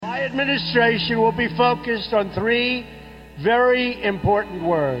My administration will be focused on three very important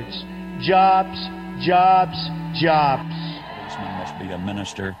words: jobs, jobs, jobs. A policeman must be a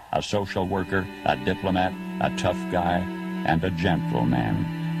minister, a social worker, a diplomat, a tough guy, and a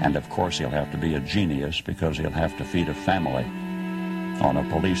gentleman. And of course he'll have to be a genius because he'll have to feed a family on a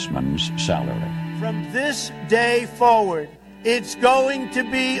policeman's salary. From this day forward, it's going to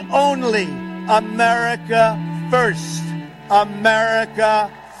be only America first.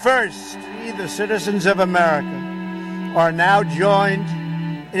 America first. We, the citizens of America, are now joined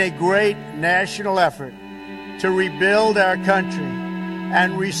in a great national effort to rebuild our country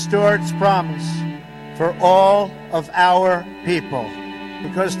and restore its promise for all of our people.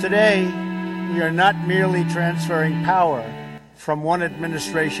 Because today, we are not merely transferring power from one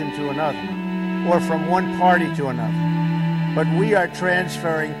administration to another, or from one party to another, but we are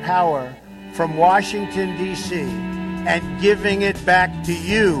transferring power from Washington, D.C., and giving it back to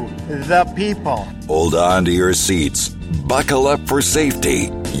you, the people. Hold on to your seats. Buckle up for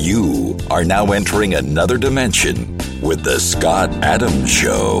safety. You are now entering another dimension with The Scott Adams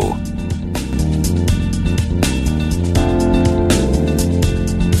Show.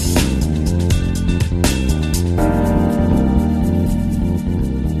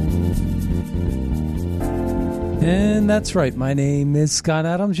 And that's right. My name is Scott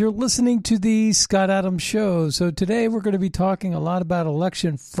Adams. You're listening to the Scott Adams Show. So today we're going to be talking a lot about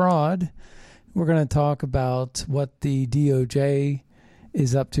election fraud. We're going to talk about what the DOJ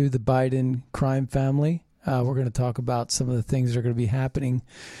is up to, the Biden crime family. We're going to talk about some of the things that are going to be happening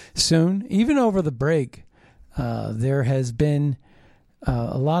soon. Even over the break, there has been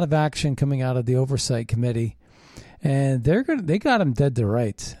a lot of action coming out of the Oversight Committee, and they got him dead to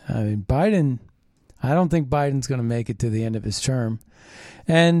rights. I mean, Biden... I don't think Biden's going to make it to the end of his term.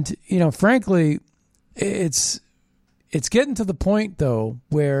 And, you know, frankly, it's getting to the point, though,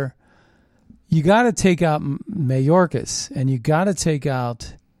 where you got to take out Mayorkas and you got to take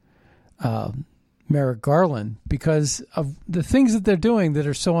out Merrick Garland because of the things that they're doing that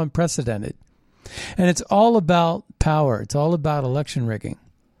are so unprecedented. And it's all about power. It's all about election rigging.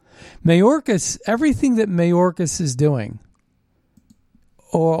 Mayorkas, everything that Mayorkas is doing,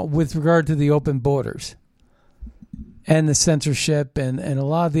 or with regard to the open borders and the censorship and a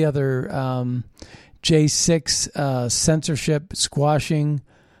lot of the other J6 censorship, squashing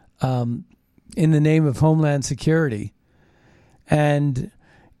in the name of Homeland Security. And,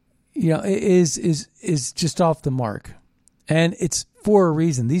 you know, it is just off the mark. And it's for a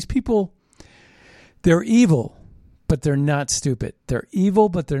reason. These people, they're evil, but they're not stupid. They're evil,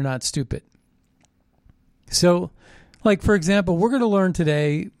 but they're not stupid. So, like, for example, we're going to learn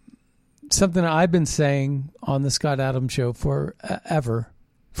today something I've been saying on the Scott Adams Show forever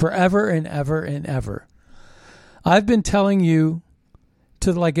and ever. I've been telling you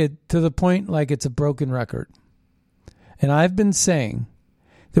to the point like it's a broken record. And I've been saying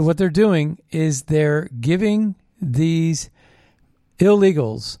that what they're doing is they're giving these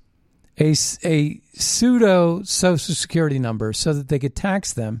illegals a pseudo Social Security number so that they could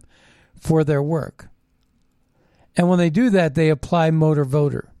tax them for their work. And when they do that, they apply Motor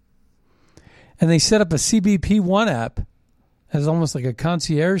Voter. And they set up a CBP One app as almost like a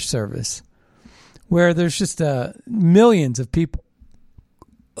concierge service where there's just millions of people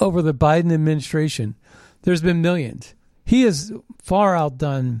over the Biden administration. There's been millions. He has far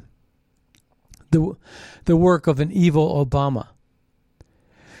outdone the work of an evil Obama.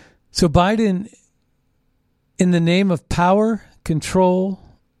 So Biden, in the name of power, control,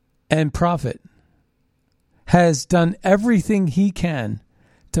 and profit, has done everything he can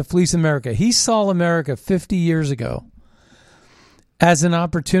to fleece America. He saw America 50 years ago as an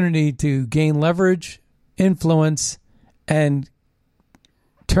opportunity to gain leverage, influence, and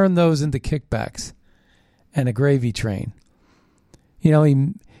turn those into kickbacks and a gravy train. You know,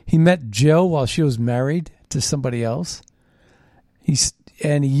 he met Jill while she was married to somebody else. He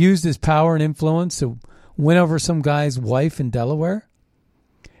used his power and influence to win over some guy's wife in Delaware.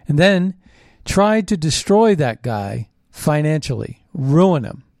 And then tried to destroy that guy financially, ruin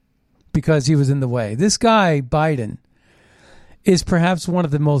him because he was in the way. This guy, Biden, is perhaps one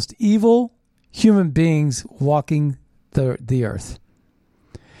of the most evil human beings walking the earth.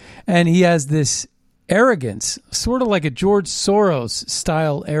 And he has this arrogance, sort of like a George Soros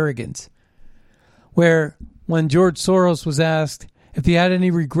style arrogance, where when George Soros was asked if he had any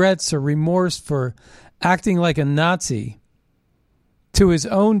regrets or remorse for acting like a Nazi to his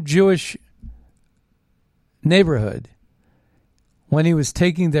own Jewish neighborhood when he was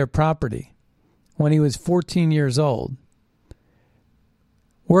taking their property when he was 14 years old,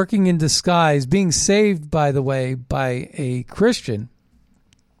 working in disguise, being saved, by the way, by a Christian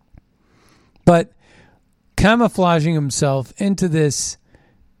but camouflaging himself into this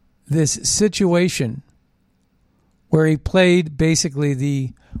situation where he played basically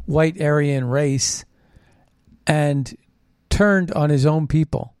the white Aryan race and turned on his own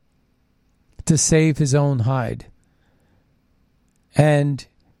people to save his own hide. And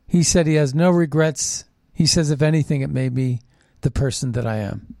he said he has no regrets. He says, if anything, it made me the person that I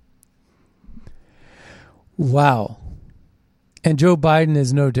am. Wow. And Joe Biden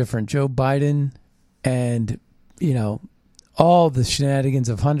is no different. Joe Biden and, all the shenanigans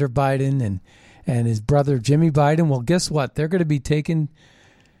of Hunter Biden and his brother Jimmy Biden, well, guess what? They're going to be taken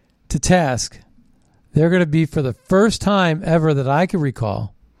to task. They're going to be, for the first time ever that I can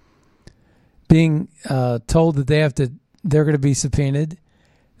recall, being told that they're going to be subpoenaed.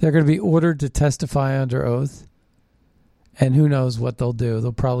 They're going to be ordered to testify under oath. And who knows what they'll do.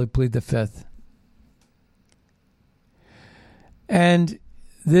 They'll probably plead the fifth. And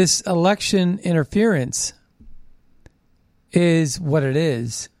this election interference is what it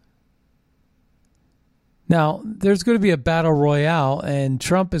is. Now, there's going to be a battle royale, and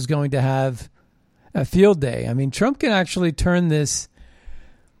Trump is going to have a field day. I mean, Trump can actually turn this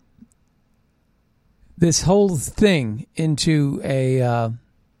whole thing into a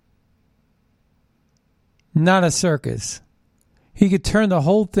not a circus. He could turn the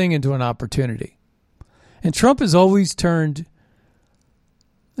whole thing into an opportunity. And Trump has always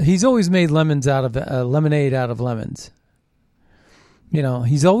he's always made lemonade out of lemons.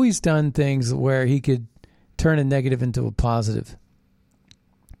 He's always done things where he could turn a negative into a positive.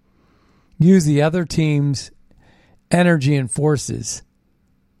 Use the other team's energy and forces.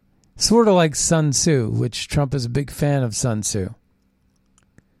 Sort of like Sun Tzu, which Trump is a big fan of Sun Tzu.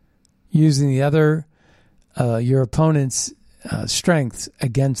 Using the other, your opponent's strengths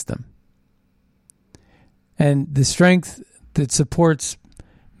against them. And the strength that supports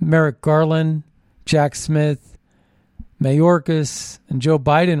Merrick Garland, Jack Smith, Mayorkas, and Joe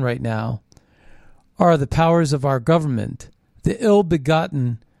Biden right now are the powers of our government, the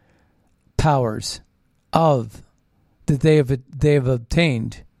ill-begotten powers that they have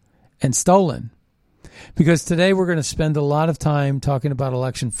obtained and stolen. Because today we're going to spend a lot of time talking about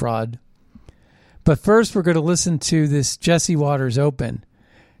election fraud. But first we're going to listen to this Jesse Waters Open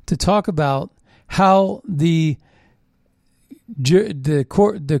to talk about how the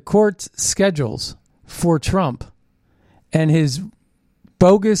court schedules for Trump and his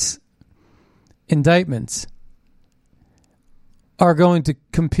bogus indictments are going to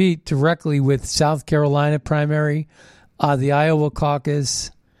compete directly with South Carolina primary, the Iowa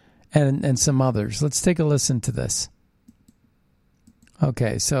caucus, and some others. Let's take a listen to this.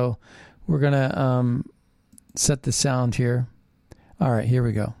 Okay, so we're going to set the sound here. All right, here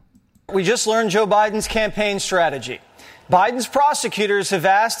we go. We just learned Joe Biden's campaign strategy. Biden's prosecutors have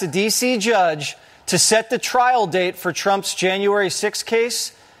asked a D.C. judge to set the trial date for Trump's January 6th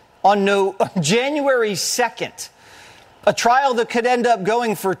case on January 2nd, a trial that could end up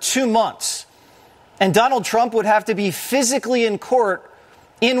going for 2 months. And Donald Trump would have to be physically in court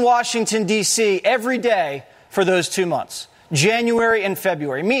in Washington, D.C. every day for those 2 months, January and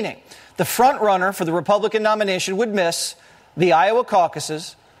February, meaning the front runner for the Republican nomination would miss the Iowa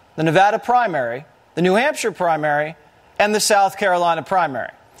caucuses, the Nevada primary, the New Hampshire primary, and the South Carolina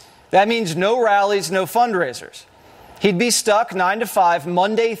primary. That means no rallies, no fundraisers. He'd be stuck 9 to 5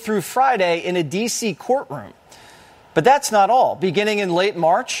 Monday through Friday in a D.C. courtroom. But that's not all. Beginning in late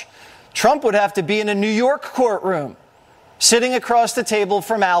March, Trump would have to be in a New York courtroom, sitting across the table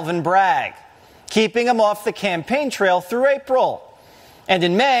from Alvin Bragg, keeping him off the campaign trail through April. And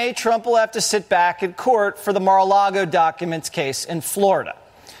in May, Trump will have to sit back at court for the Mar-a-Lago documents case in Florida.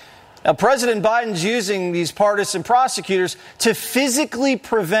 Now, President Biden's using these partisan prosecutors to physically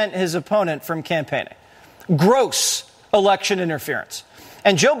prevent his opponent from campaigning. Gross election interference.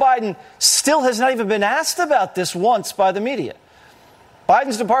 And Joe Biden still has not even been asked about this once by the media.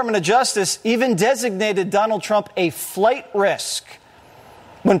 Biden's Department of Justice even designated Donald Trump a flight risk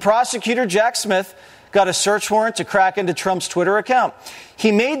when prosecutor Jack Smith got a search warrant to crack into Trump's Twitter account.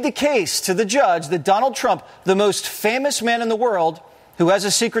 He made the case to the judge that Donald Trump, the most famous man in the world, who has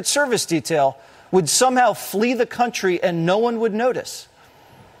a Secret Service detail, would somehow flee the country and no one would notice.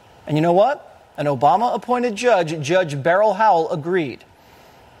 And you know what? An Obama-appointed judge, Judge Beryl Howell, agreed.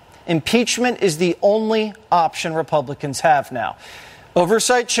 Impeachment is the only option Republicans have now.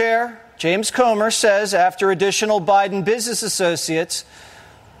 Oversight Chair James Comer says after additional Biden business associates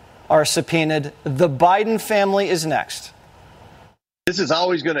are subpoenaed, the Biden family is next. This is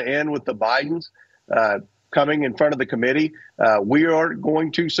always going to end with the Bidens coming in front of the committee. We are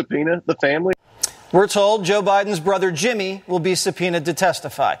going to subpoena the family. We're told Joe Biden's brother Jimmy will be subpoenaed to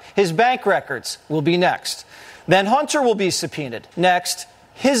testify. His bank records will be next. Then Hunter will be subpoenaed. Next,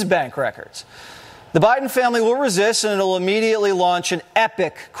 his bank records. The Biden family will resist, and it'll immediately launch an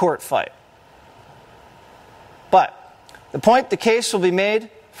epic court fight. But the case will be made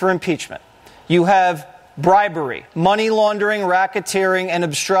for impeachment. You have bribery, money laundering, racketeering, and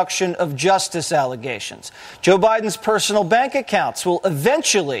obstruction of justice allegations. Joe Biden's personal bank accounts will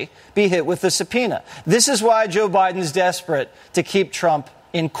eventually be hit with a subpoena. This is why Joe Biden's desperate to keep Trump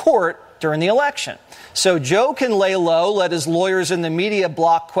in court during the election. So Joe can lay low, let his lawyers and the media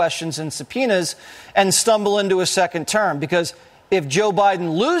block questions and subpoenas, and stumble into a second term. Because if Joe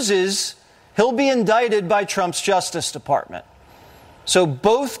Biden loses, he'll be indicted by Trump's Justice Department. So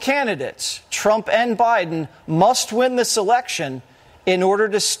both candidates, Trump and Biden, must win this election in order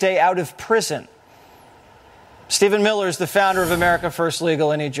to stay out of prison. Stephen Miller is the founder of America First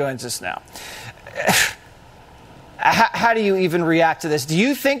Legal, and he joins us now. How do you even react to this? Do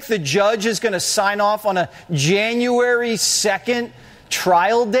you think the judge is going to sign off on a January 2nd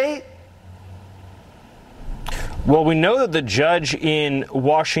trial date? Well, we know that the judge in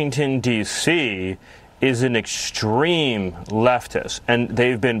Washington, D.C. is an extreme leftist, and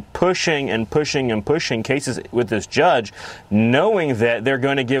they've been pushing and pushing and pushing cases with this judge, knowing that they're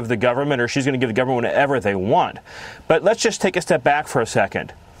going to give the government, or she's going to give the government, whatever they want. But let's just take a step back for a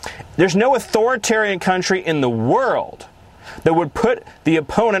second. There's no authoritarian country in the world that would put the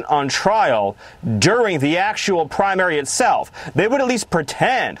opponent on trial during the actual primary itself. They would at least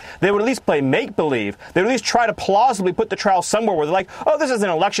pretend. They would at least play make-believe. They would at least try to plausibly put the trial somewhere where they're like, oh, this is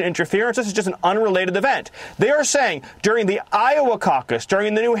an election interference. This is just an unrelated event. They are saying during the Iowa caucus,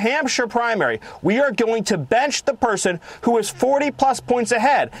 during the New Hampshire primary, we are going to bench the person who is 40-plus points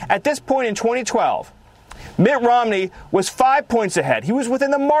ahead. At this point in 2012, Mitt Romney was 5 points ahead. He was within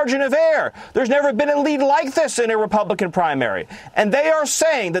the margin of error. There's never been a lead like this in a Republican primary. And they are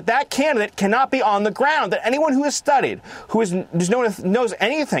saying that that candidate cannot be on the ground, that anyone who has studied, knows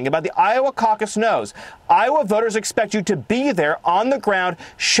anything about the Iowa caucus knows. Iowa voters expect you to be there on the ground,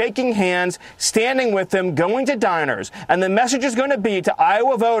 shaking hands, standing with them, going to diners. And the message is going to be to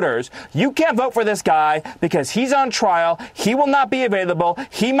Iowa voters, you can't vote for this guy because he's on trial. He will not be available.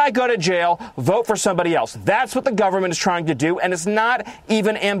 He might go to jail. Vote for somebody else. That's what the government is trying to do, and it's not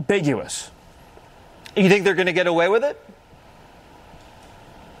even ambiguous. You think they're going to get away with it?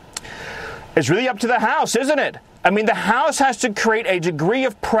 It's really up to the House, isn't it? I mean, the House has to create a degree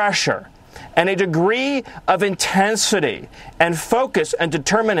of pressure and a degree of intensity and focus and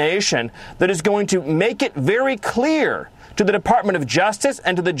determination that is going to make it very clear to the Department of Justice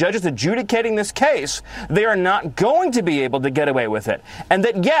and to the judges adjudicating this case, they are not going to be able to get away with it. And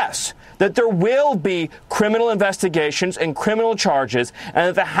that, yes, that there will be criminal investigations and criminal charges, and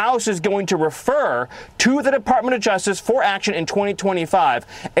that the House is going to refer to the Department of Justice for action in 2025,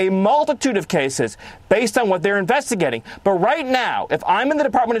 a multitude of cases based on what they're investigating. But right now, if I'm in the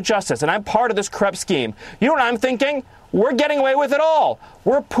Department of Justice and I'm part of this corrupt scheme, you know what I'm thinking? We're getting away with it all.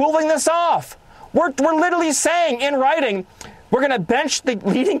 We're pulling this off. We're literally saying in writing, we're going to bench the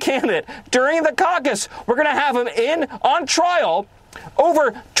leading candidate during the caucus. We're going to have him on trial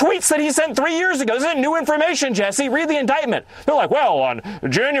over tweets that he sent 3 years ago. This isn't new information, Jesse. Read the indictment. They're like, well, on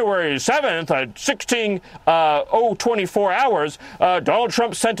January 7th at 16:24 hours, Donald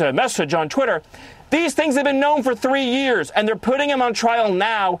Trump sent a message on Twitter. These things have been known for 3 years, and they're putting him on trial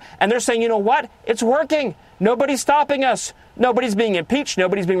now, and they're saying, you know what? It's working. Nobody's stopping us. Nobody's being impeached.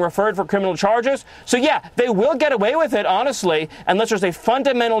 Nobody's being referred for criminal charges. So, yeah, they will get away with it, honestly, unless there's a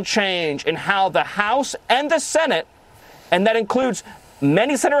fundamental change in how the House and the Senate, and that includes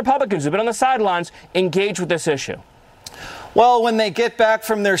many Senate Republicans who've been on the sidelines, engage with this issue. Well, when they get back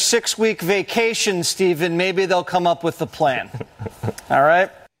from their 6-week vacation, Stephen, maybe they'll come up with a plan. All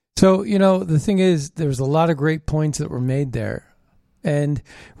right? So, you know, the thing is, there's a lot of great points that were made there. And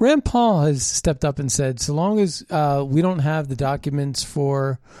Rand Paul has stepped up and said, so long as we don't have the documents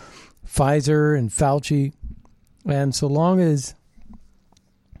for Pfizer and Fauci, and so long as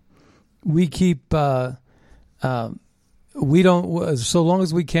we keep, so long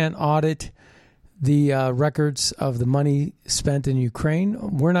as we can't audit the records of the money spent in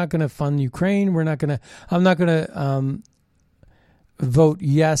Ukraine, we're not going to fund Ukraine. I'm not going to vote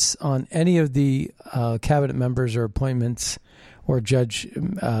yes on any of the cabinet members or appointments or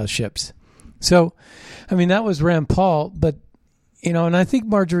judgeships. So, I mean, that was Rand Paul, but, you know, and I think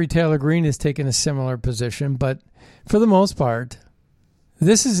Marjorie Taylor Greene has taken a similar position, but for the most part,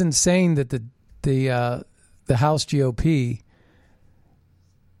 this is insane that the House GOP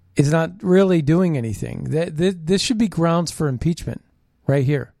is not really doing anything. This should be grounds for impeachment right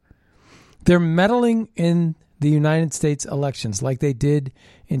here. They're meddling in the United States elections like they did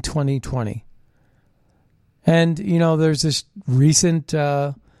in 2020. And, there's this recent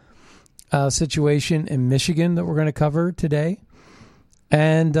situation in Michigan that we're going to cover today,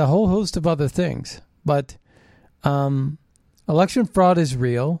 and a whole host of other things. But election fraud is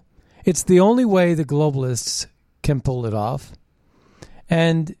real. It's the only way the globalists can pull it off.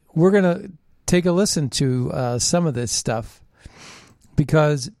 And we're going to take a listen to some of this stuff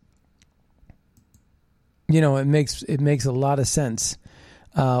because, it makes a lot of sense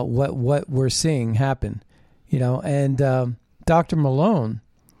what we're seeing happen. And Dr. Malone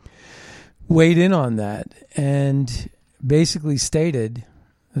weighed in on that and basically stated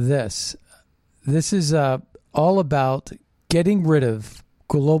this. This is all about getting rid of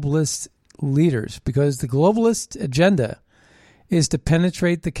globalist leaders because the globalist agenda is to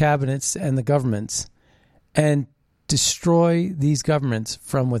penetrate the cabinets and the governments and destroy these governments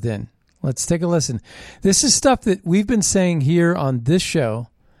from within. Let's take a listen. This is stuff that we've been saying here on this show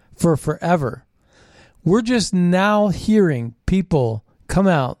for forever. We're just now hearing people come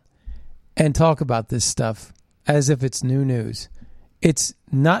out and talk about this stuff as if it's new news. It's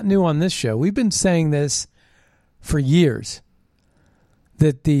not new on this show. We've been saying this for years,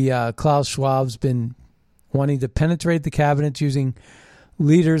 that the Klaus Schwab's been wanting to penetrate the cabinet using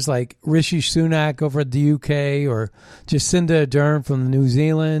leaders like Rishi Sunak over at the UK or Jacinda Ardern from New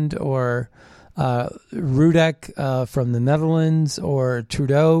Zealand or Rudek from the Netherlands or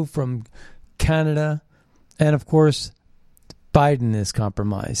Trudeau from Canada. And, of course, Biden is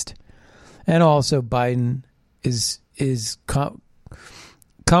compromised. And also Biden is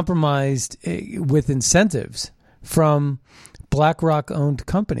compromised with incentives from BlackRock-owned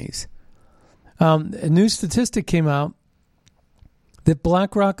companies. A new statistic came out that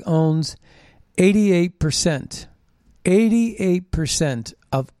BlackRock owns 88%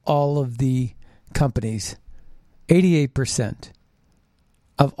 of all of the companies. 88%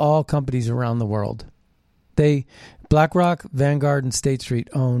 of all companies around the world. BlackRock, Vanguard, and State Street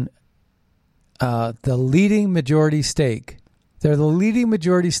own the leading majority stake. They're the leading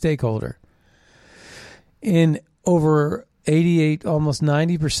majority stakeholder in over 88, almost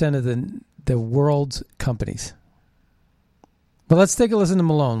 90% of the world's companies. But let's take a listen to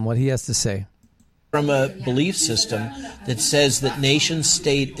Malone, what he has to say. From a belief system that says that nation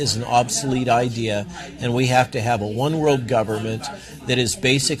state is an obsolete idea and we have to have a one world government that is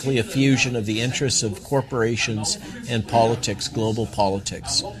basically a fusion of the interests of corporations and politics, global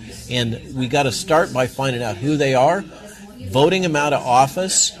politics. And we got to start by finding out who they are, voting them out of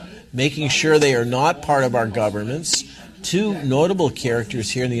office, making sure they are not part of our governments. Two notable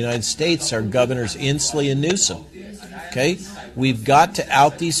characters here in the United States are Governors Inslee and Newsom. Okay? We've got to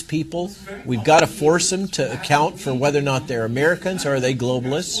out these people. We've got to force them to account for whether or not they're Americans or are they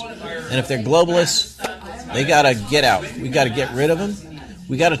globalists. And if they're globalists, they got to get out. We got to get rid of them.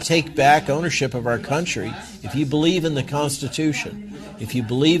 We got to take back ownership of our country. If you believe in the Constitution, if you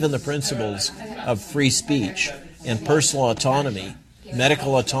believe in the principles of free speech and personal autonomy,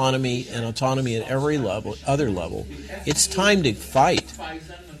 medical autonomy and autonomy at every level, other level, it's time to fight.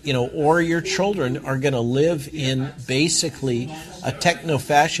 Or your children are going to live in basically a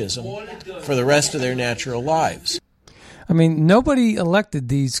techno-fascism for the rest of their natural lives. I mean, nobody elected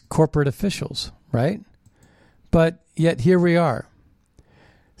these corporate officials, right? But yet here we are.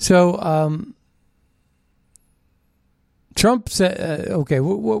 So Trump said, okay,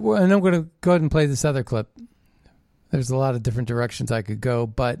 and I'm going to go ahead and play this other clip. There's a lot of different directions I could go,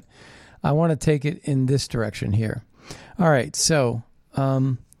 but I want to take it in this direction here. All right, so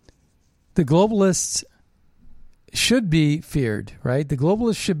the globalists should be feared, right? The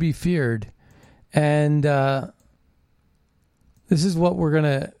globalists should be feared. And this is what we're going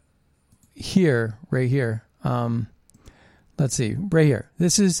to hear right here. Let's see, right here.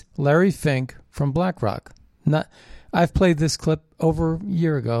 This is Larry Fink from BlackRock. I've played this clip over a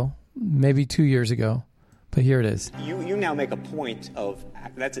year ago, maybe 2 years ago, but here it is. You now make a point of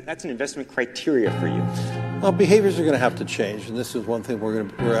that's an investment criteria for you. Well, behaviors are going to have to change, and this is one thing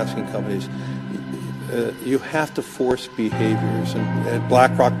we're asking companies. You have to force behaviors, and at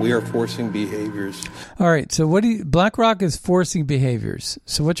BlackRock we are forcing behaviors. All right, so BlackRock is forcing behaviors.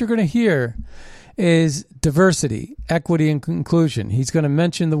 So what you're going to hear is diversity, equity, and inclusion. He's going to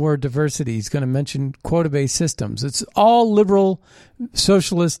mention the word diversity. He's going to mention quota-based systems. It's all liberal,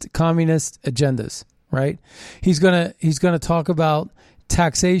 socialist, communist agendas, right? He's going to talk about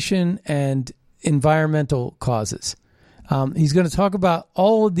taxation and environmental causes. He's going to talk about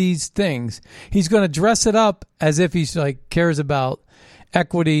all of these things. He's going to dress it up as if he's cares about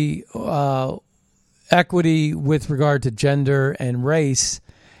equity with regard to gender and race,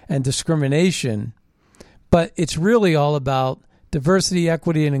 and discrimination. But it's really all about diversity,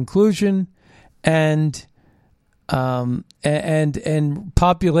 equity, and inclusion, and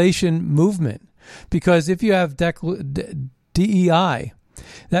population movement. Because if you have DEI,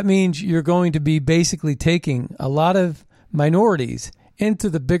 that means you're going to be basically taking a lot of minorities into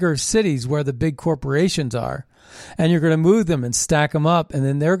the bigger cities where the big corporations are, and you're going to move them and stack them up, and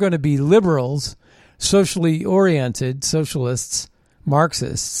then they're going to be liberals, socially oriented, socialists,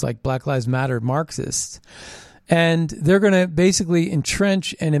 Marxists, like Black Lives Matter Marxists, and they're going to basically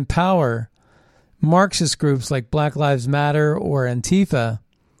entrench and empower Marxist groups like Black Lives Matter or Antifa.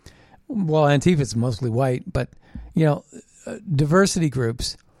 Well, Antifa is mostly white, but diversity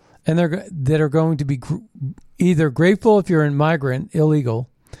groups, and that are going to be either grateful if you're a migrant, illegal,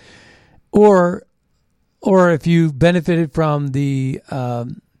 or if you benefited from the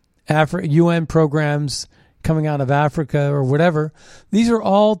UN programs coming out of Africa or whatever. These are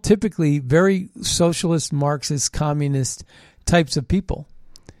all typically very socialist, Marxist, communist types of people,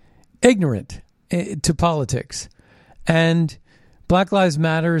 ignorant to politics. And Black Lives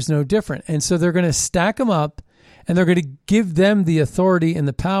Matter is no different. And so they're going to stack them up, and they're going to give them the authority and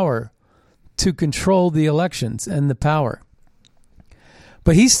the power to control the elections and the power.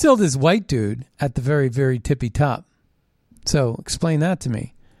 But he's still this white dude at the very, very tippy top. So explain that to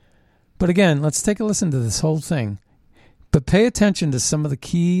me. But again, let's take a listen to this whole thing. But pay attention to some of the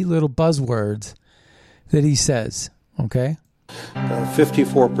key little buzzwords that he says, okay?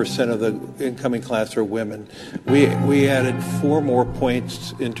 54% of the incoming class are women. We added 4 more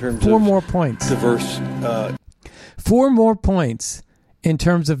points in terms of diverse. 4 more points in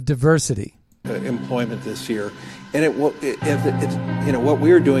terms of diversity. Employment this year. And what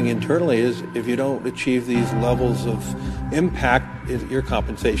we're doing internally is if you don't achieve these levels of impact, your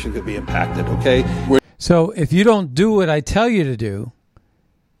compensation could be impacted, okay? So if you don't do what I tell you to do,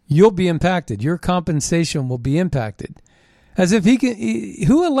 you'll be impacted. Your compensation will be impacted. As if who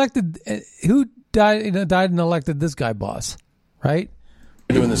died and elected this guy boss, right?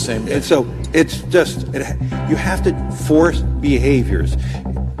 We're doing the same thing. And so it's just, you have to force behaviors.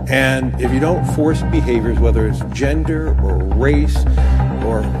 And if you don't force behaviors, whether it's gender or race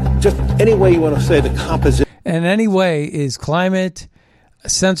or just any way you want to say the composition. And any way is climate,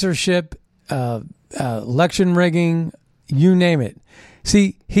 censorship, election rigging, you name it.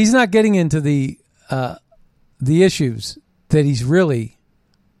 See, he's not getting into the issues that he's really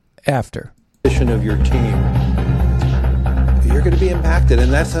after. Of your team, you're going to be impacted,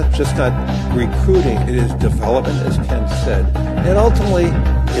 and that's not recruiting, it is development, as Ken said. And ultimately,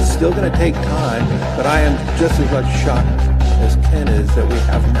 it's still going to take time, but I am just as much shocked as Ken is that we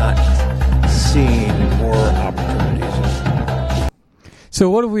have not seen more opportunities. So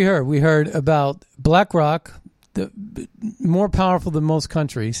what have we heard? We heard about BlackRock, more powerful than most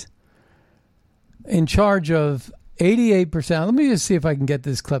countries, in charge of 88%. Let me just see if I can get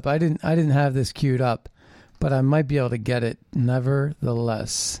this clip. I didn't have this queued up, but I might be able to get it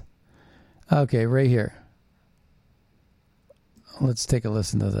nevertheless. Okay, right here. Let's take a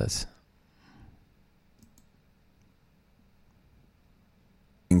listen to this.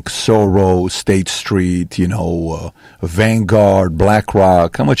 Soros, State Street, Vanguard,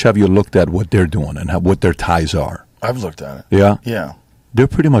 BlackRock. How much have you looked at what they're doing and what their ties are? I've looked at it. Yeah? Yeah. They're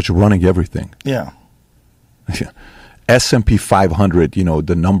pretty much running everything. Yeah. S&P 500,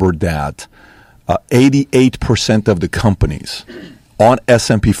 the number that 88% of the companies on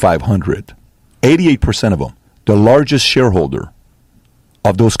S&P 500, 88% of them, the largest shareholder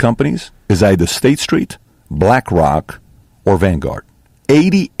of those companies is either State Street, BlackRock, or Vanguard.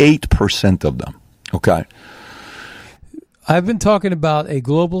 88% of them. Okay. I've been talking about a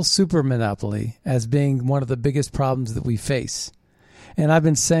global super monopoly as being one of the biggest problems that we face. And I've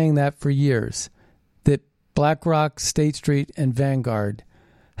been saying that for years, that BlackRock, State Street, and Vanguard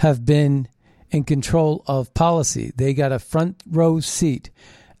have been in control of policy. They got a front row seat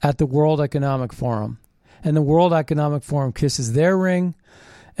at the World Economic Forum. And the World Economic Forum kisses their ring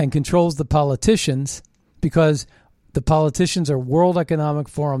and controls the politicians, because the politicians are World Economic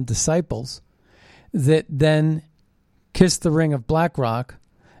Forum disciples that then kiss the ring of BlackRock,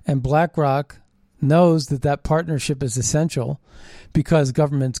 and BlackRock knows that that partnership is essential because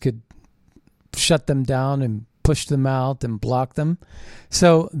governments could shut them down and push them out and block them.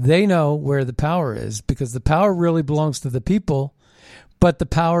 So they know where the power is, because the power really belongs to the people, but the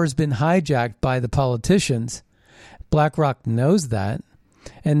power has been hijacked by the politicians. BlackRock knows that,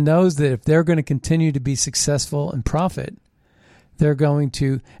 and knows that if they're going to continue to be successful and profit, they're going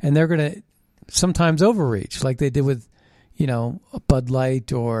to sometimes overreach, like they did with, Bud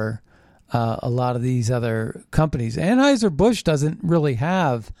Light or a lot of these other companies. Anheuser-Busch doesn't really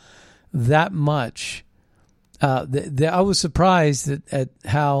have that much. I was surprised at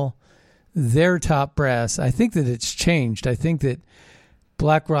how their top brass, I think that it's changed. I think that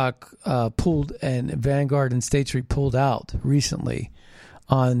BlackRock pulled and Vanguard and State Street pulled out recently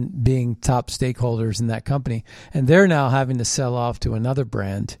on being top stakeholders in that company. And they're now having to sell off to another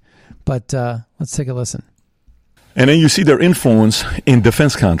brand. But let's take a listen. And then you see their influence in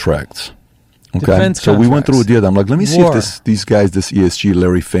defense contracts. Okay, Defense so we went contracts. through a deal. I'm like, let me see if these guys, this ESG,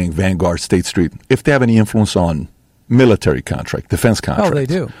 Larry Fink, Vanguard, State Street, if they have any influence on military contract, defense contracts. Oh, they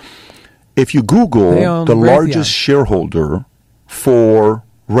do. If you Google the Raytheon. largest shareholder for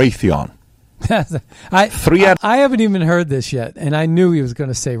Raytheon, I haven't even heard this yet, and I knew he was going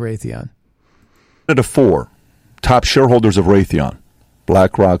to say Raytheon. The 4 top shareholders of Raytheon,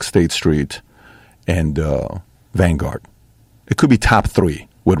 BlackRock, State Street, and Vanguard. It could be top 3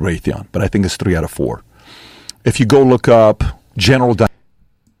 with Raytheon, but I think it's 3 out of 4. If you go look up General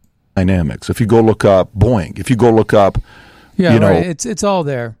Dynamics, if you go look up Boeing, if you go look up, right. It's all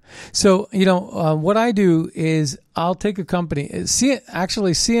there. So what I do is I'll take a company.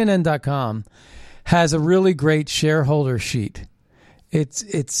 Actually, CNN.com has a really great shareholder sheet.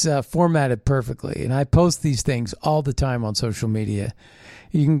 It's formatted perfectly, and I post these things all the time on social media.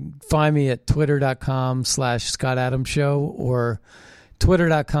 You can find me at twitter.com/Scott Adams Show or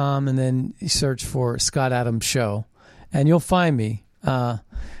twitter.com, and then you search for Scott Adams Show, and you'll find me. I'm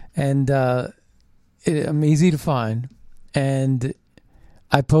easy to find, and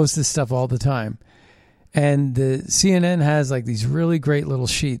I post this stuff all the time. And the CNN has like these really great little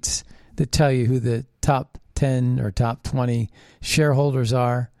sheets that tell you who the top 10 or top 20 shareholders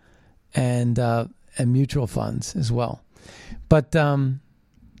are, and mutual funds as well. But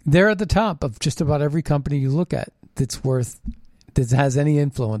they're at the top of just about every company you look at that has any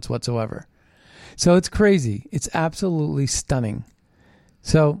influence whatsoever. So it's crazy. It's absolutely stunning.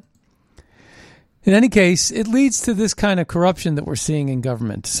 So in any case, it leads to this kind of corruption that we're seeing in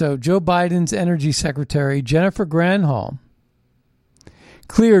government. So Joe Biden's Energy Secretary, Jennifer Granholm,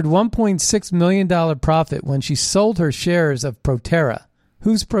 cleared $1.6 million profit when she sold her shares of Proterra.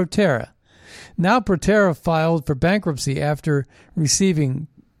 Who's Proterra? Now Proterra filed for bankruptcy after receiving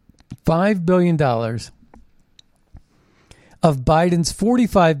 $5 billion of Biden's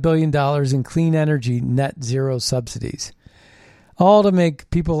 $45 billion in clean energy net zero subsidies. All to make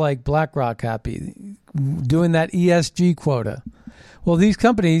people like BlackRock happy, doing that ESG quota. Well, these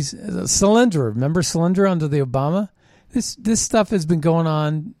companies, Solyndra, remember Solyndra under the Obama? This stuff has been going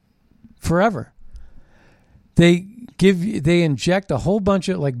on forever. They inject a whole bunch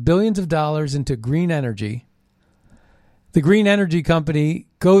of like billions of dollars into green energy. The green energy company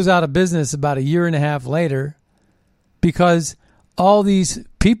goes out of business about a year and a half later because all these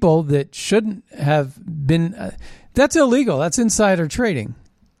people that shouldn't have been, that's illegal. That's insider trading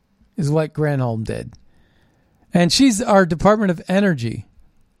is what Granholm did. And she's our Department of Energy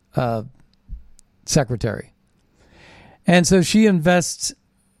secretary. And so she invests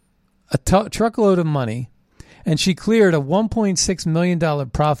a truckload of money, and she cleared a $1.6 million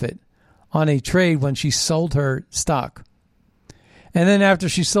profit on a trade when she sold her stock. And then after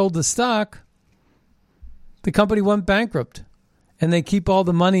she sold the stock, the company went bankrupt, and they keep all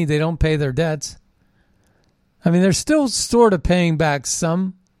the money. They don't pay their debts. I mean, they're still sort of paying back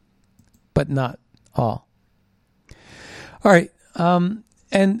some, but not all. All right.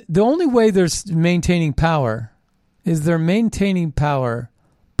 And the only way they're maintaining power is they're maintaining power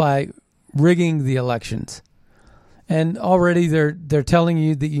by rigging the elections. And already they're telling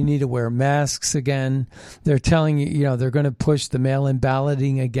you that you need to wear masks again. They're telling you, they're going to push the mail-in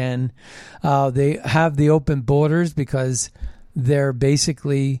balloting again. They have the open borders because they're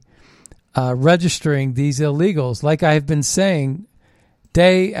basically registering these illegals. Like I've been saying,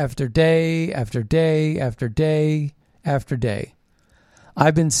 day after day after day after day after day.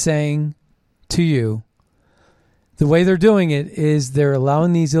 I've been saying to you, the way they're doing it is they're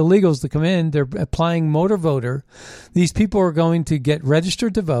allowing these illegals to come in. They're applying motor voter. These people are going to get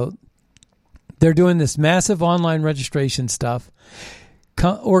registered to vote. They're doing this massive online registration stuff.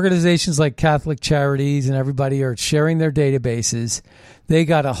 Organizations like Catholic Charities and everybody are sharing their databases. They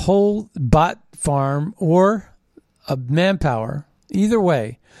got a whole bot farm or a manpower, either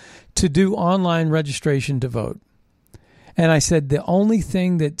way, to do online registration to vote. And I said the only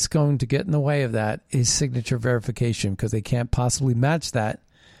thing that's going to get in the way of that is signature verification, because they can't possibly match that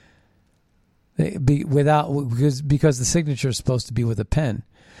because the signature is supposed to be with a pen.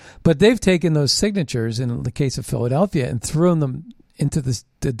 But they've taken those signatures, in the case of Philadelphia, and thrown them into the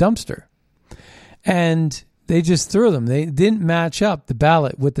dumpster. And They just threw them. They didn't match up the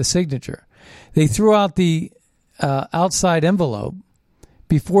ballot with the signature. They threw out the outside envelope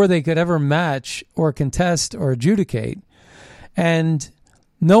before they could ever match or contest or adjudicate. And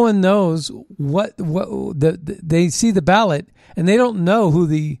no one knows what they see the ballot, and they don't know who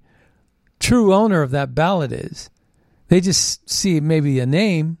the true owner of that ballot is. They just see maybe a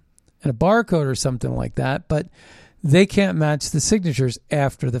name and a barcode or something like that, but they can't match the signatures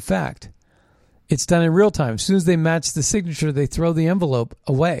after the fact. It's done in real time. As soon as they match the signature, they throw the envelope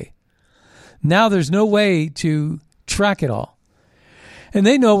away. Now there's no way to track it all. And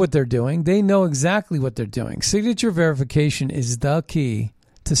they know what they're doing. They know exactly what they're doing. Signature verification is the key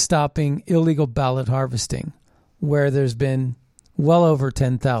to stopping illegal ballot harvesting, where there's been well over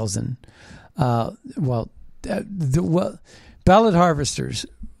 10,000. Ballot harvesters.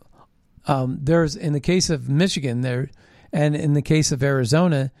 There's, in the case of Michigan there, and in the case of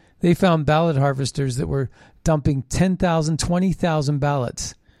Arizona, they found ballot harvesters that were dumping 10,000, 20,000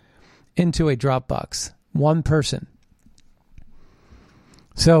 ballots into a drop box. One person.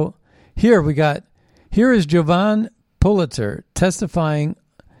 So here is Jovan Pulitzer testifying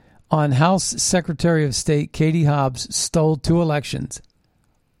on House Secretary of State Katie Hobbs stole 2 elections.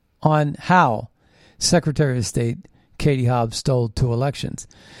 On how Secretary of State Katie Hobbs stole 2 elections.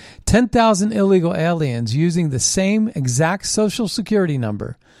 10,000 illegal aliens using the same exact Social Security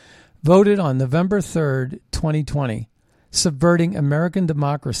number voted on November 3rd, 2020, subverting American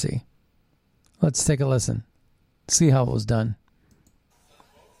democracy. Let's take a listen. See how it was done.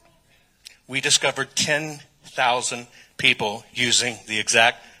 We discovered 10,000 people using the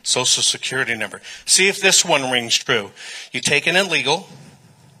exact Social Security number. See if this one rings true. You take an illegal,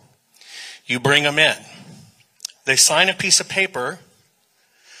 you bring them in. They sign a piece of paper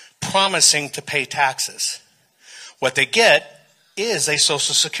promising to pay taxes. What they get is a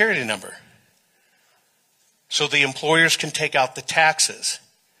Social Security number. So the employers can take out the taxes.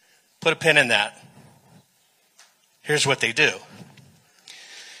 Put a pin in that. Here's what they do.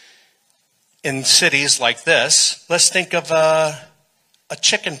 In cities like this, let's think of a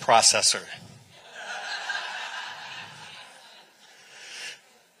chicken processor.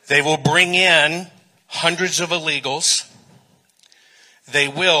 They will bring in hundreds of illegals. They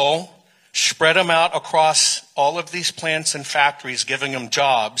will spread them out across all of these plants and factories, giving them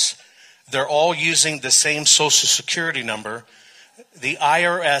jobs. They're all using the same Social Security number. The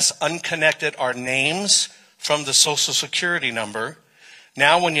IRS unconnected our names from the Social Security number.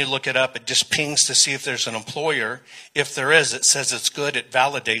 Now when you look it up, it just pings to see if there's an employer. If there is, it says it's good, it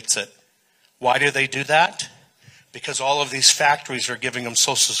validates it. Why do they do that? Because all of these factories are giving them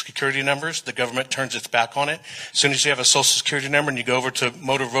Social Security numbers. The government turns its back on it. As soon as you have a Social Security number and you go over to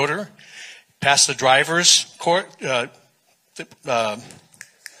motor voter, pass the driver's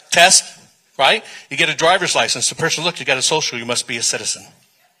test, right? You get a driver's license. The person looks, you got a social, you must be a citizen.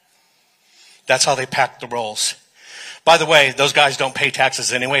 That's how they pack the rolls. By the way, those guys don't pay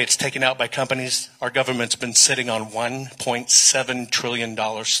taxes anyway. It's taken out by companies. Our government's been sitting on $1.7 trillion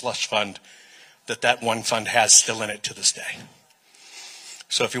slush fund that one fund has still in it to this day.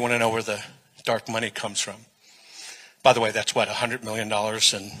 So if you want to know where the dark money comes from. By the way, that's what, $100 million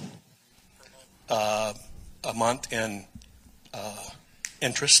a month in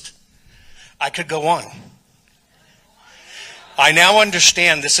interest. I could go on. I now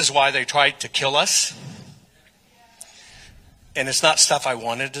understand this is why they tried to kill us. And it's not stuff I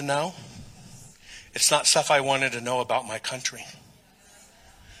wanted to know. It's not stuff I wanted to know about my country.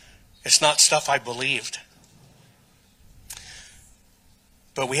 It's not stuff I believed.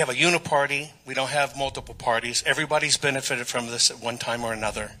 But we have a uniparty. We don't have multiple parties. Everybody's benefited from this at one time or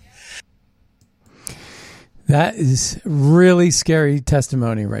another. That is really scary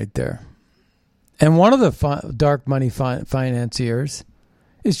testimony right there. And one of the dark money financiers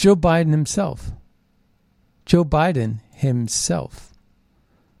is Joe Biden himself. Joe Biden himself.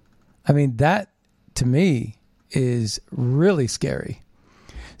 I mean, that to me is really scary.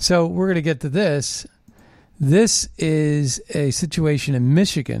 So we're going to get to this. This is a situation in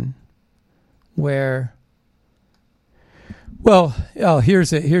Michigan where,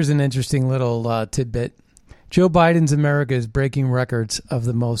 here's an interesting little tidbit. Joe Biden's America is breaking records of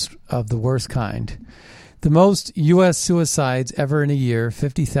the worst kind. The most U.S. suicides ever in a year,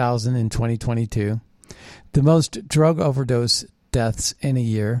 50,000 in 2022. The most drug overdose deaths in a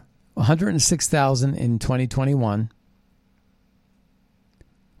year, 106,000 in 2021.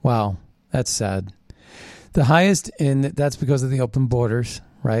 Wow, that's sad. The highest that's because of the open borders,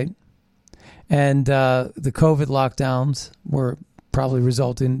 right? And the COVID lockdowns were probably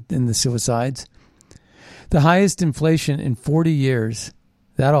resulting in the suicides. The highest inflation in 40 years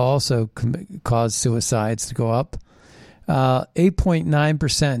That'll also cause suicides to go up.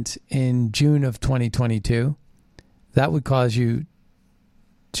 8.9% in June of 2022. That would cause you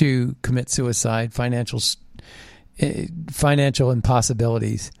to commit suicide, financial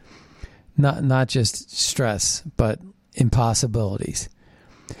impossibilities, not just stress, but impossibilities.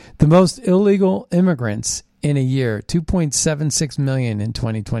 The most illegal immigrants in a year, 2.76 million in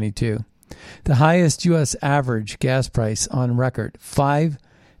 2022. The highest U.S. average gas price on record,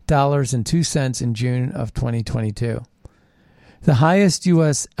 $5.02 in June of 2022. The highest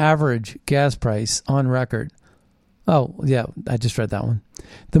U.S. average gas price on record. Oh, yeah, I just read that one.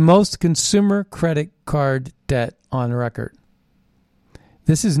 The most consumer credit card debt on record.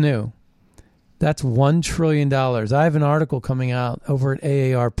 This is new. That's $1 trillion. I have an article coming out over at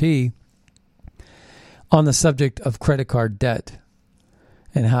AARP on the subject of credit card debt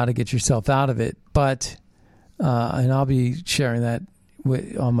and how to get yourself out of it. But, and I'll be sharing that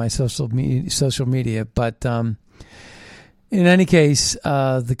on my social media. But in any case,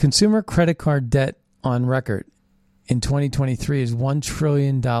 the consumer credit card debt on record in 2023 is $1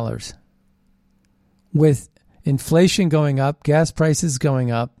 trillion. With inflation going up, gas prices going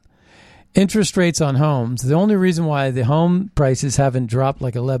up, interest rates on homes. The only reason why the home prices haven't dropped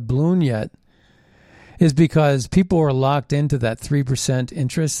like a lead balloon yet is because people are locked into that 3%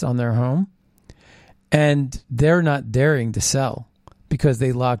 interest on their home, and they're not daring to sell because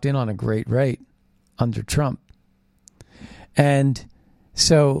they locked in on a great rate under Trump. And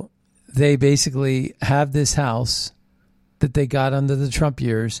so they basically have this house that they got under the Trump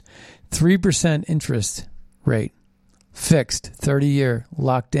years, 3% interest rate, fixed, 30-year,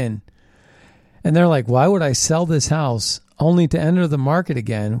 locked in. And they're like, why would I sell this house only to enter the market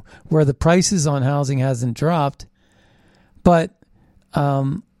again where the prices on housing hasn't dropped, but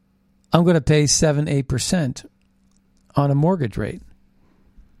I'm going to pay 7-8% on a mortgage rate?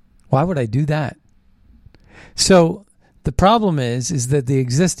 Why would I do that? So the problem is that the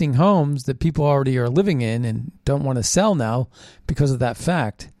existing homes that people already are living in and don't want to sell now because of that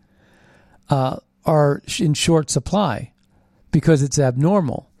fact are in short supply because it's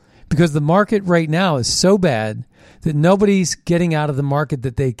abnormal. Because the market right now is so bad that nobody's getting out of the market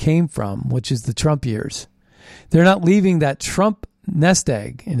that they came from, which is the Trump years. They're not leaving that Trump nest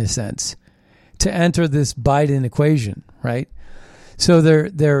egg, in a sense, to enter this Biden equation, right? So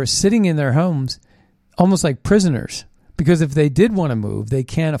they're sitting in their homes almost like prisoners, because if they did want to move, they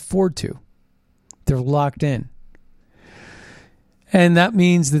can't afford to. They're locked in. And that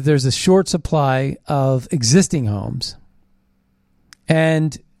means that there's a short supply of existing homes.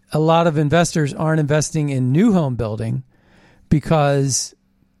 And a lot of investors aren't investing in new home building because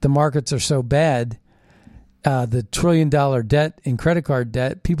the markets are so bad. The $1 trillion debt in credit card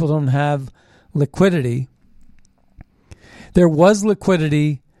debt, people don't have liquidity. There was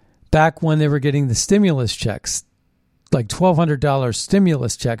liquidity back when they were getting the stimulus checks, like $1,200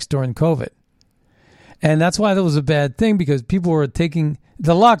 stimulus checks during COVID. And that's why that was a bad thing, because people were taking,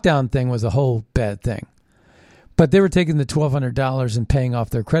 the lockdown thing was a whole bad thing. But they were taking the $1,200 and paying off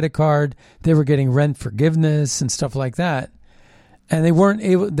their credit card. They were getting rent forgiveness and stuff like that. And they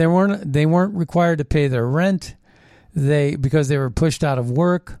weren't required to pay their rent. Because they were pushed out of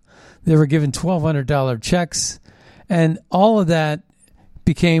work. They were given $1,200 checks. And all of that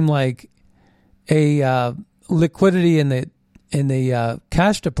became like a liquidity in the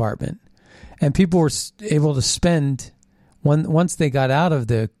cash department. And people were able to spend once they got out of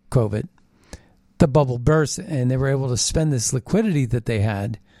the COVID. The bubble burst, and they were able to spend this liquidity that they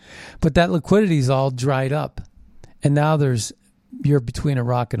had, but that liquidity is all dried up, and now you're between a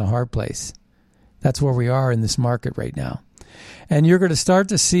rock and a hard place. That's where we are in this market right now, and you're going to start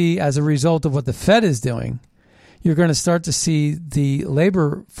to see, as a result of what the Fed is doing, you're going to start to see the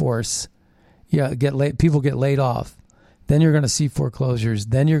labor force, people get laid off. Then you're going to see foreclosures.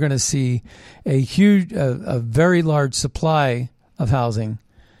 Then you're going to see a very large supply of housing.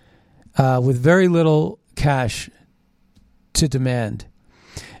 With very little cash to demand.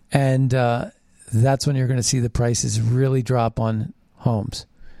 And that's when you're going to see the prices really drop on homes.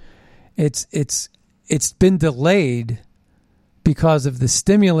 It's been delayed because of the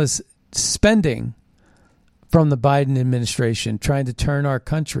stimulus spending from the Biden administration, trying to turn our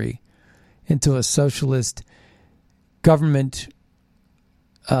country into a socialist government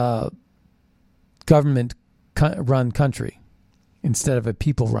run country instead of a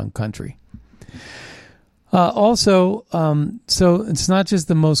people-run country. So it's not just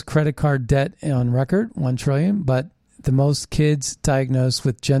the most credit card debt on record, $1 trillion, but the most kids diagnosed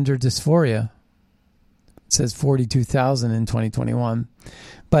with gender dysphoria. It says 42,000 in 2021,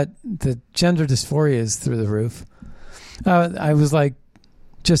 but the gender dysphoria is through the roof. I was like,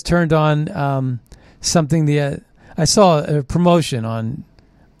 just turned on something. I saw a promotion on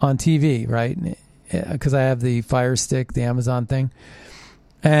TV, right? Because I have the Fire Stick, the Amazon thing,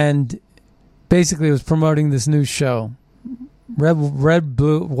 and basically it was promoting this new show, Red,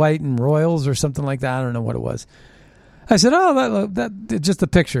 Blue, White, and Royals or something like that. I don't know what it was. I said, "Oh, that just a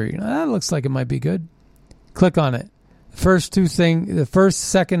picture. That looks like it might be good." Click on it. The first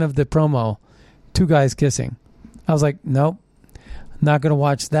second of the promo, two guys kissing. I was like, nope, not going to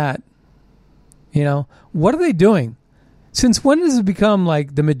watch that. What are they doing? Since when does it become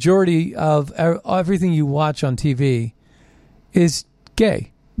like the majority of everything you watch on TV is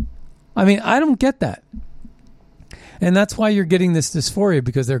gay? I mean, I don't get that. And that's why you're getting this dysphoria,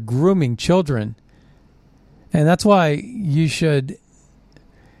 because they're grooming children. And that's why you should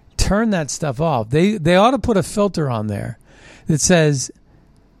turn that stuff off. They ought to put a filter on there that says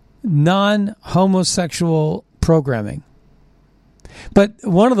non-homosexual programming. But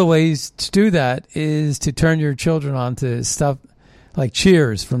one of the ways to do that is to turn your children on to stuff like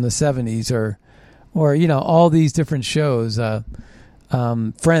Cheers from the 70s or all these different shows,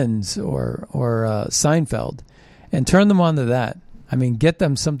 Friends or Seinfeld, and turn them on to that. I mean, get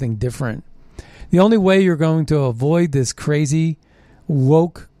them something different. The only way you're going to avoid this crazy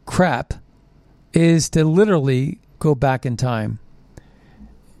woke crap is to literally go back in time.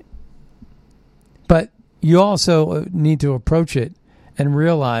 But you also need to approach it and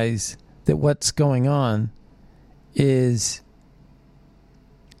realize that what's going on is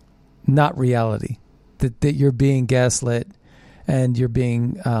not reality. That you're being gaslit and you're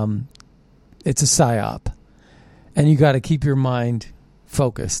being it's a psyop. And you got to keep your mind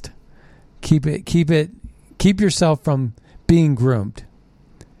focused. Keep yourself from being groomed.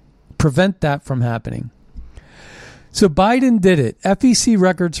 Prevent that from happening. So Biden did it. FEC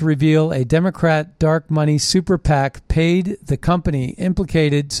records reveal a Democrat dark money super PAC paid the company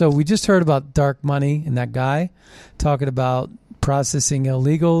implicated. So we just heard about dark money and that guy talking about processing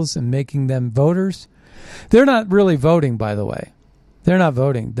illegals and making them voters. They're not really voting, by the way. They're not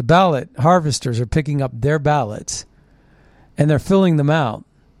voting. The ballot harvesters are picking up their ballots and they're filling them out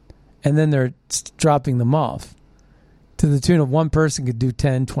and then they're dropping them off to the tune of one person could do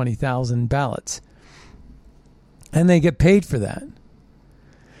 10, 20,000 ballots. And they get paid for that.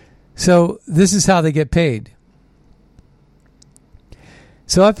 So this is how they get paid.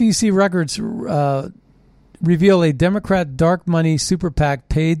 So FEC records reveal a Democrat dark money super PAC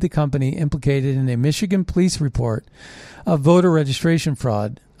paid the company implicated in a Michigan police report of voter registration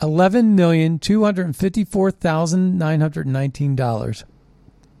fraud $11,254,919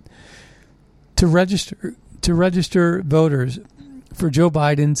 to register voters for Joe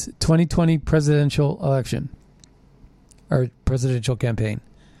Biden's 2020 presidential election. Or presidential campaign.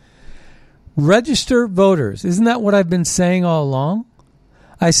 Register voters. Isn't that what I've been saying all along?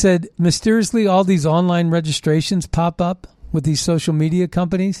 I said mysteriously all these online registrations pop up with these social media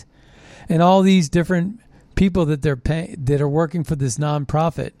companies and all these different people that they're paying, that are working for this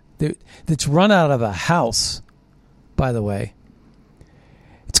nonprofit that's run out of a house, by the way.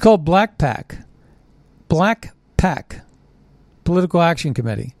 It's called Black PAC. Black PAC. Political Action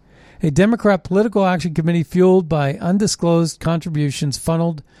Committee. A Democrat political action committee fueled by undisclosed contributions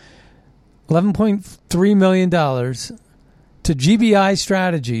funneled $11.3 million to GBI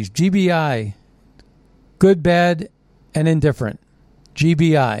Strategies. GBI, good, bad, and indifferent.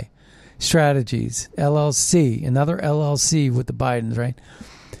 GBI Strategies, LLC, another LLC with the Bidens, right?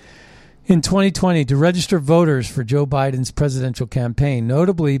 In 2020 to register voters for Joe Biden's presidential campaign.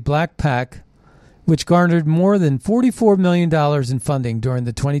 Notably, Black PAC, which garnered more than $44 million in funding during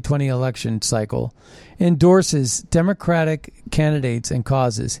the 2020 election cycle, endorses Democratic candidates and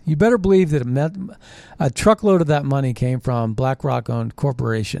causes. You better believe that a truckload of that money came from BlackRock-owned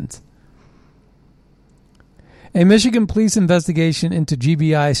corporations. A Michigan police investigation into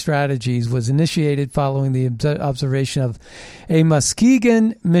GBI Strategies was initiated following the observation of a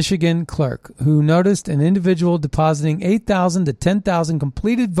Muskegon, Michigan clerk who noticed an individual depositing 8,000 to 10,000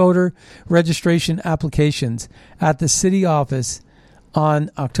 completed voter registration applications at the city office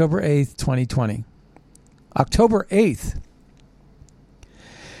on October 8th, 2020. October 8th.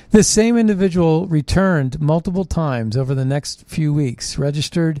 This same individual returned multiple times over the next few weeks,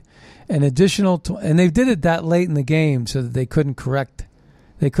 registered an additional, and they did it that late in the game so that they couldn't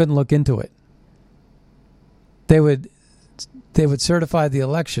look into it. They would certify the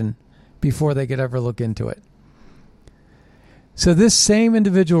election before they could ever look into it. So this same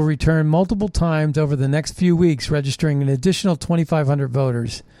individual returned multiple times over the next few weeks, registering an additional 2,500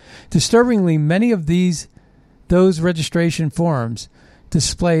 voters. Disturbingly, many of those registration forms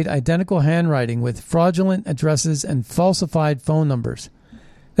displayed identical handwriting with fraudulent addresses and falsified phone numbers.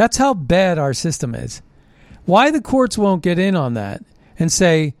 That's how bad our system is. Why the courts won't get in on that and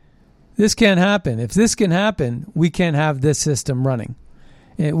say, this can't happen. If this can happen, we can't have this system running.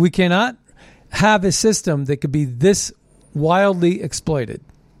 We cannot have a system that could be this wildly exploited.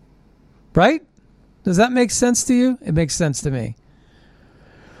 Right? Does that make sense to you? It makes sense to me.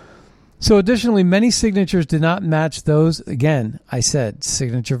 So additionally, many signatures did not match those. Again, I said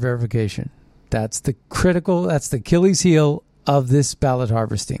signature verification. That's the Achilles heel of this ballot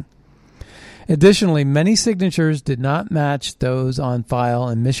harvesting. Additionally, many signatures did not match those on file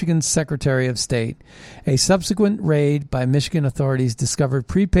in Michigan's Secretary of State. A subsequent raid by Michigan authorities discovered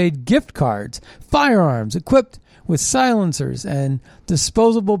prepaid gift cards, firearms equipped with silencers, and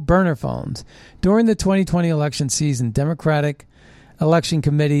disposable burner phones. During the 2020 election season, Democratic Election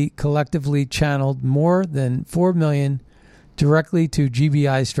Committee collectively channeled more than $4 million directly to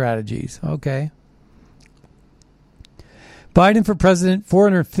GBI strategies. Okay. Biden for president,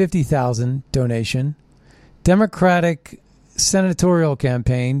 $450,000 donation. Democratic senatorial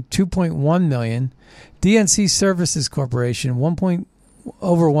campaign, $2.1 million. DNC Services Corporation,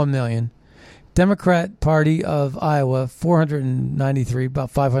 over $1 million. Democrat Party of Iowa, $493,000,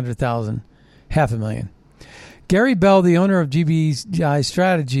 about $500,000, $500,000. Gary Bell, the owner of GBI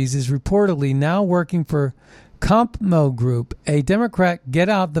Strategies, is reportedly now working for CompMo Group, a Democrat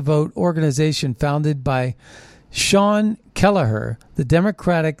get-out-the-vote organization founded by Sean Kelleher, the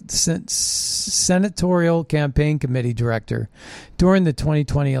Democratic Senatorial Campaign Committee Director, during the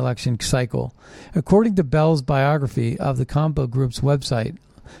 2020 election cycle. According to Bell's biography of the CompMo Group's website,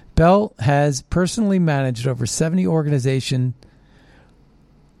 Bell has personally managed over 70 organizations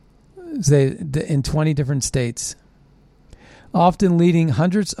in 20 different states, often leading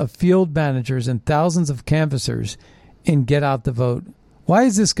hundreds of field managers and thousands of canvassers in Get Out the Vote. Why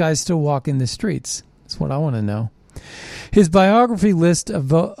is this guy still walking the streets? That's what I want to know. His biography lists of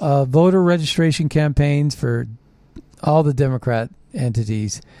voter registration campaigns for all the Democrat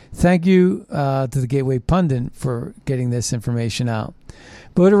entities. Thank you to the Gateway Pundit for getting this information out.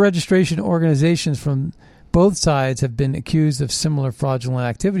 Voter registration organizations from both sides have been accused of similar fraudulent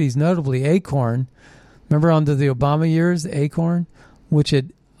activities, notably Acorn. Remember under the Obama years, Acorn, which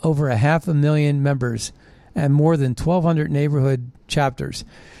had over 500,000 members and more than 1,200 neighborhood chapters.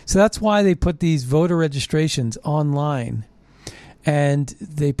 So that's why they put these voter registrations online. And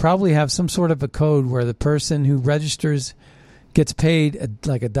they probably have some sort of a code where the person who registers gets paid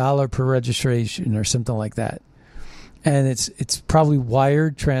like $1 per registration or something like that. And it's probably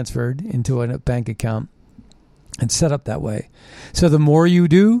wired, transferred into a bank account and set up that way. So the more you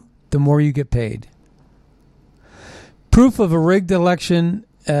do, the more you get paid. Proof of a rigged election,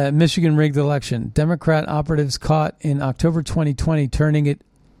 Michigan rigged election. Democrat operatives caught in October 2020 turning it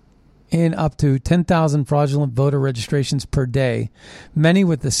in up to 10,000 fraudulent voter registrations per day, many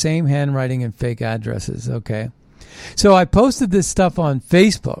with the same handwriting and fake addresses. Okay. So I posted this stuff on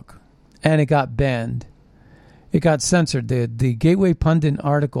Facebook and it got banned. It got censored. The Gateway Pundit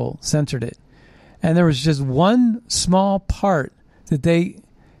article censored it. And there was just one small part that they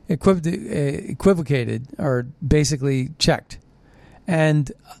equivocated or basically checked. And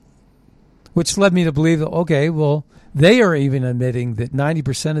which led me to believe that, okay, well, they are even admitting that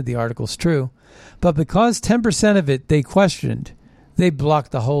 90% of the article is true. But because 10% of it they questioned, they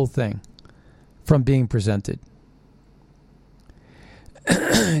blocked the whole thing from being presented.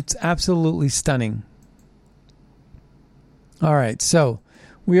 It's absolutely stunning. All right, so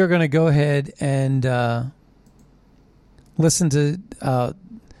we are going to go ahead and listen to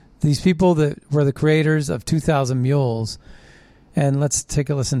these people that were the creators of 2,000 Mules. And let's take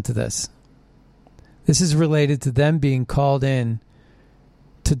a listen to this. This is related to them being called in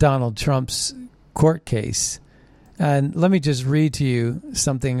to Donald Trump's court case. And let me just read to you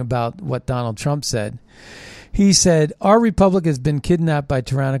something about what Donald Trump said. He said, "Our republic has been kidnapped by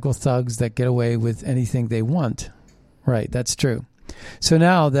tyrannical thugs that get away with anything they want." Right, that's true. "So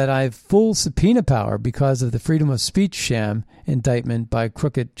now that I've full subpoena power because of the freedom of speech sham indictment by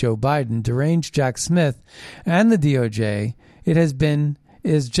crooked Joe Biden, deranged Jack Smith, and the DOJ, it has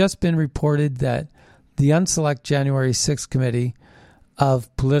just been reported that the unselect January 6th committee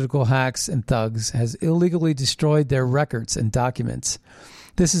of political hacks and thugs has illegally destroyed their records and documents.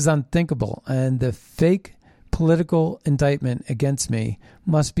 This is unthinkable, and the fake political indictment against me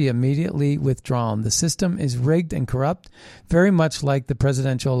must be immediately withdrawn. The system is rigged and corrupt, very much like the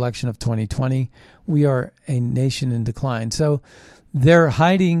presidential election of 2020. We are a nation in decline." So they're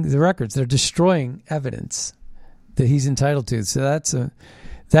hiding the records. They're destroying evidence that he's entitled to. So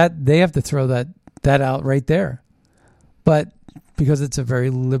that they have to throw that out right there. But because it's a very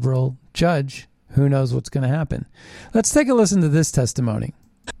liberal judge, who knows what's going to happen. Let's take a listen to this testimony.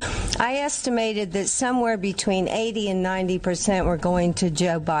 I estimated that somewhere between 80 and 90% were going to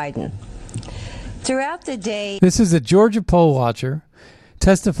Joe Biden. Throughout the day... This is a Georgia poll watcher,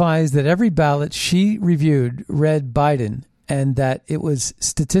 testifies that every ballot she reviewed read Biden and that it was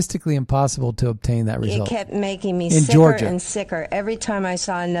statistically impossible to obtain that result. It kept making me in sicker Georgia. And sicker every time I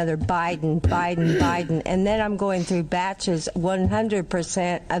saw another Biden. And then I'm going through batches.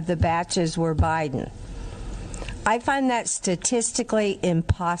 100% of the batches were Biden. I find that statistically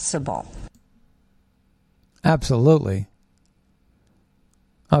impossible. Absolutely.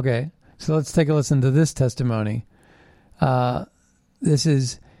 Okay, so let's take a listen to this testimony.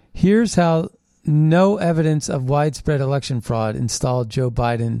 Here's how no evidence of widespread election fraud installed Joe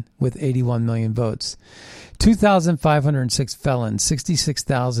Biden with 81 million votes. 2,506 felons,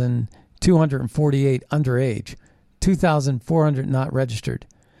 66,248 underage, 2,400 not registered,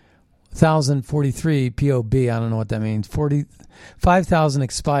 1,043 POB, I don't know what that means, 5,000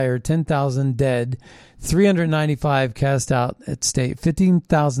 expired, 10,000 dead, 395 cast out at state,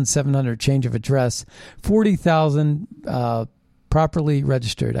 15,700 change of address, 40,000 properly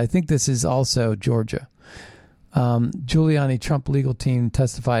registered. I think this is also Georgia. Giuliani Trump legal team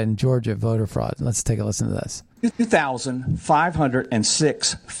testified in Georgia voter fraud. Let's take a listen to this.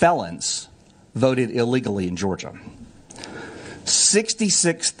 2,506 felons voted illegally in Georgia.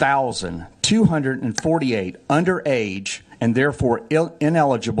 66,248 underage and therefore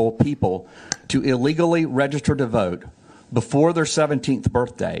ineligible people to illegally register to vote before their 17th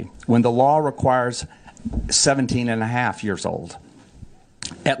birthday, when the law requires 17 and a half years old.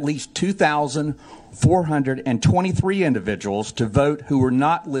 At least 2,423 individuals to vote who were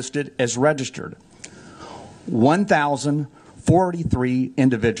not listed as registered. 1,043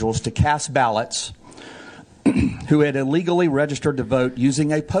 individuals to cast ballots who had illegally registered to vote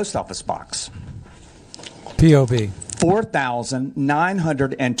using a post office box. POB.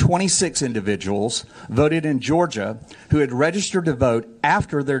 4,926 individuals voted in Georgia who had registered to vote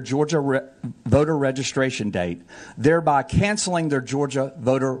after their Georgia voter registration date, thereby canceling their Georgia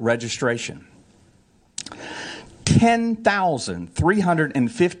voter registration.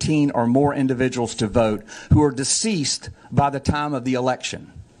 10,315 or more individuals to vote who are deceased by the time of the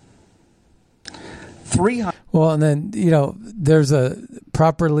election. Well, and then, there's a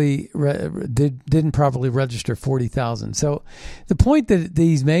didn't properly register 40,000. So the point that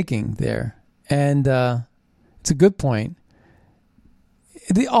he's making there, and it's a good point,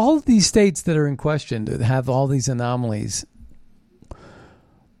 all of these states that are in question that have all these anomalies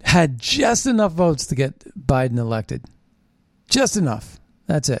had just enough votes to get Biden elected. Just enough.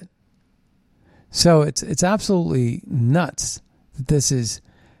 That's it. So it's absolutely nuts that this is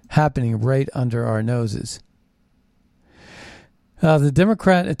happening right under our noses. The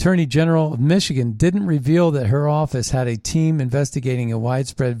Democrat Attorney General of Michigan didn't reveal that her office had a team investigating a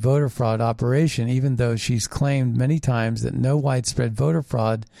widespread voter fraud operation, even though she's claimed many times that no widespread voter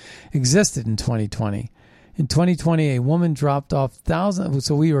fraud existed in 2020. In 2020, a woman dropped off thousands.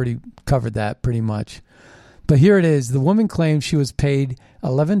 So we already covered that pretty much. But here it is. The woman claimed she was paid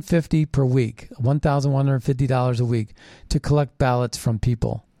 $1,150 per week, $1,150 a week, to collect ballots from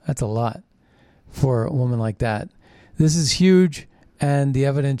people. That's a lot for a woman like that. This is huge, and the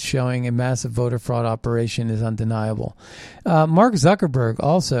evidence showing a massive voter fraud operation is undeniable. Mark Zuckerberg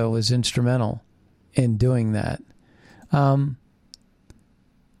also was instrumental in doing that. I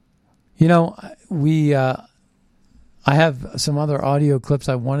have some other audio clips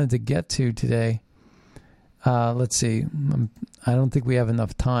I wanted to get to today. Let's see. I don't think we have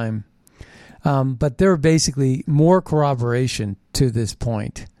enough time. But there are basically more corroboration to this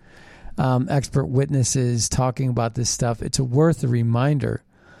point. Expert witnesses talking about this stuff. It's worth a reminder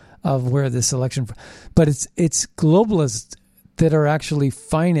of where this election... But it's globalists that are actually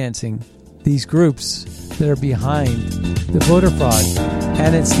financing these groups that are behind the voter fraud.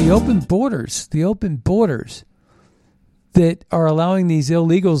 And it's the open borders that are allowing these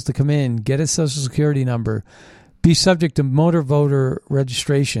illegals to come in, get a social security number, be subject to motor voter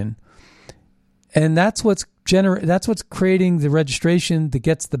registration. And that's what's creating the registration that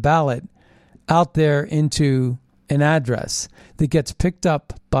gets the ballot out there into an address that gets picked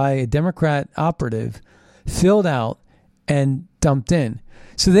up by a Democrat operative, filled out, and dumped in.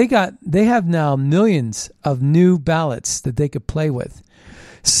 So they have now millions of new ballots that they could play with.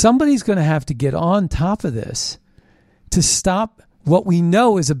 Somebody's going to have to get on top of this to stop what we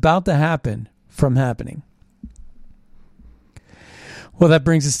know is about to happen from happening. Well, that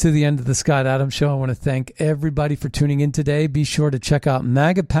brings us to the end of the Scott Adams Show. I want to thank everybody for tuning in today. Be sure to check out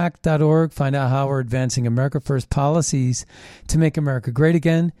magapact.org. Find out how we're advancing America First policies to make America great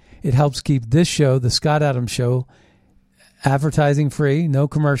again. It helps keep this show, the Scott Adams Show, advertising free, no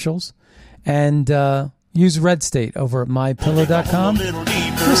commercials, and use Red State over at mypillow.com.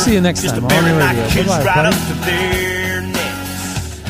 We'll see you next time on the radio. Bye-bye, buddy.